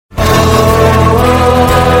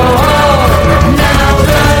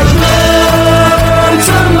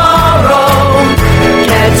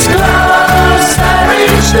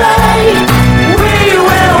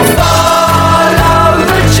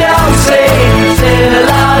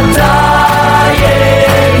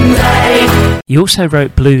You also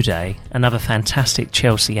wrote Blue Day, another fantastic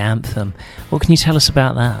Chelsea anthem. What can you tell us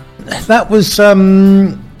about that? That was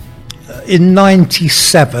in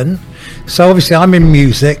 97. So obviously I'm in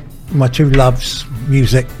music. My two loves,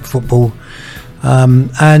 music, football.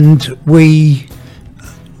 And we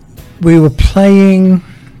were playing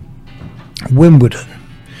Wimbledon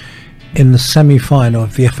in the semi-final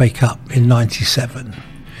of the FA Cup in 97.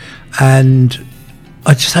 And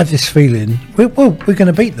I just had this feeling, we're going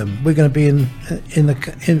to beat them. We're going to be in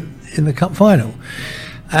the cup final.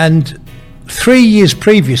 And 3 years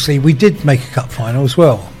previously, we did make a cup final as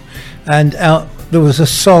well. And there was a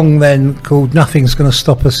song then called "Nothing's Going to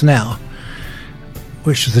Stop Us Now,"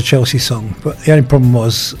 which was the Chelsea song. But the only problem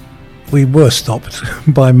was we were stopped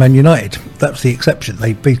by Man United. That was the exception.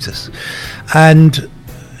 They beat us, and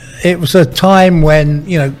it was a time when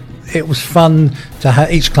it was fun to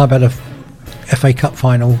have. Each club had a FA Cup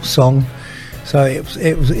final song, so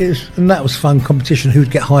it was and that was fun competition. Who'd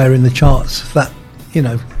get higher in the charts? That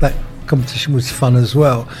competition was fun as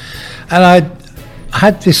well. And I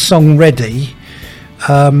had this song ready,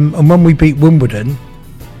 and when we beat Wimbledon,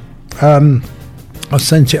 I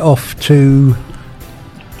sent it off to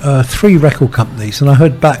 3 record companies, and I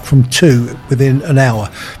heard back from 2 within an hour.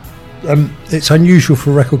 It's unusual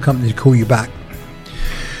for a record company to call you back.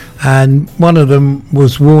 And one of them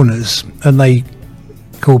was Warner's, and they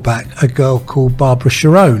called back a girl called Barbara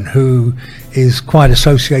Sharon, who is quite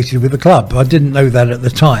associated with the club. I didn't know that at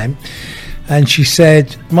the time. And she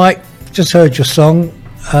said, "Mike, just heard your song."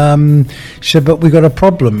 She said, "But we got a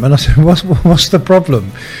problem." And I said, what's the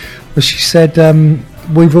problem? Well, she said,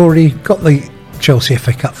 "We've already got the Chelsea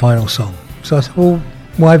FA Cup final song." So I said, "Well,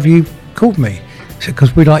 why have you called me?" She said,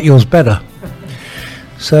 "Because we like yours better."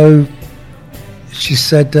 So she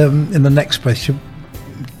said, in the next place, "Do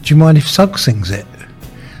you mind if Sugg sings it?"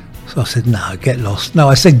 So I said, "No, get lost." No,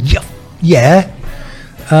 I said, yeah,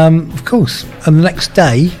 of course. And the next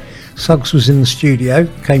day, Suggs was in the studio,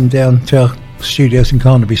 came down to our studios in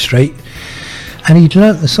Carnaby Street, and he'd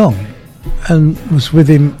learnt the song and was with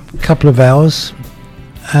him a couple of hours.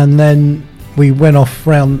 And then we went off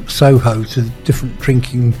round Soho to different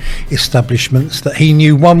drinking establishments that he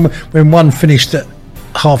knew. When one finished at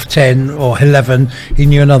 10:30 or 11, he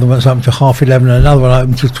knew another one was open to 11:30 and another one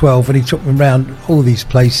open to 12, and he took them around all these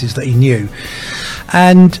places that he knew.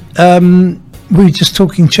 And we were just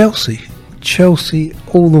talking Chelsea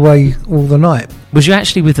all the way, all the night. Was you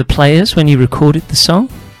actually with the players when you recorded the song?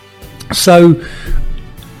 So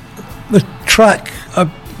the track,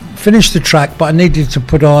 I finished the track, but I needed to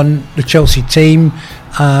put on the Chelsea team,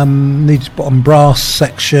 needed to put on brass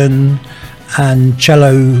section and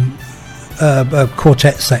cello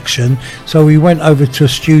quartet section. So we went over to a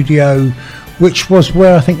studio, which was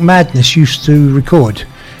where I think Madness used to record,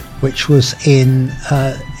 which was in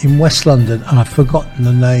West London, and I've forgotten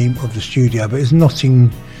the name of the studio, but it's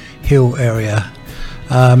Notting Hill area,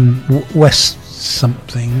 West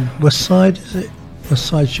Side, is it? West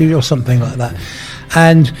Side Studio or something like that.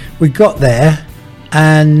 And we got there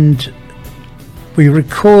and we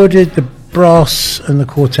recorded the brass and the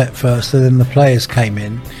quartet first, and then the players came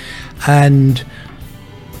in, and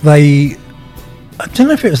I don't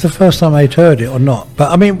know if it was the first time I'd heard it or not, but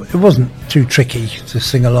I mean, it wasn't too tricky to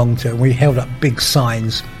sing along to. We held up big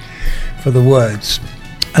signs for the words,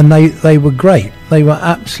 and they were great. They were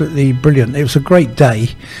absolutely brilliant. It was a great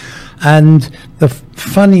day. And the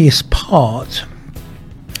funniest part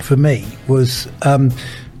for me was,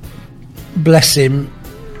 bless him,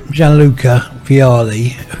 Gianluca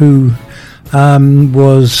Vialli, who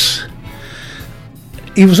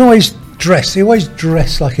he was always dressed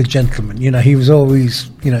like a gentleman. He was always,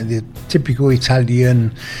 the typical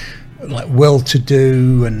Italian, like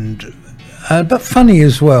well-to-do and but funny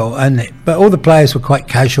as well. But all the players were quite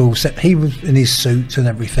casual, except he was in his suit and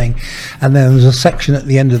everything. And then there was a section at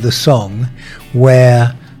the end of the song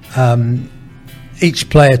where each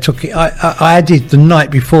player took it. I added the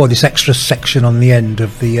night before this extra section on the end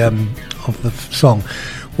of the song,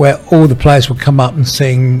 where all the players would come up and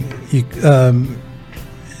sing.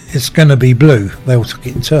 It's going to be blue. They all took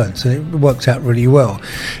it in turns, and it worked out really well.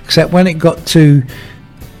 Except when it got to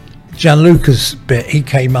Gianluca's bit, he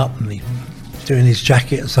came up and he was doing his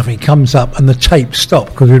jacket and stuff. And he comes up, and the tape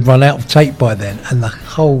stopped because we'd run out of tape by then, and the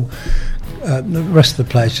whole the rest of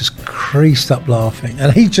the players just creased up laughing,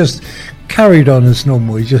 and he just carried on as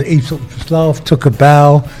normal. He sort of laughed, took a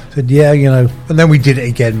bow, said, "Yeah, and then we did it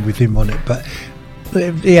again with him on it." But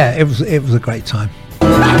it was a great time. It's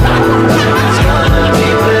gonna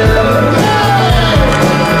be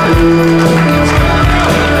blue.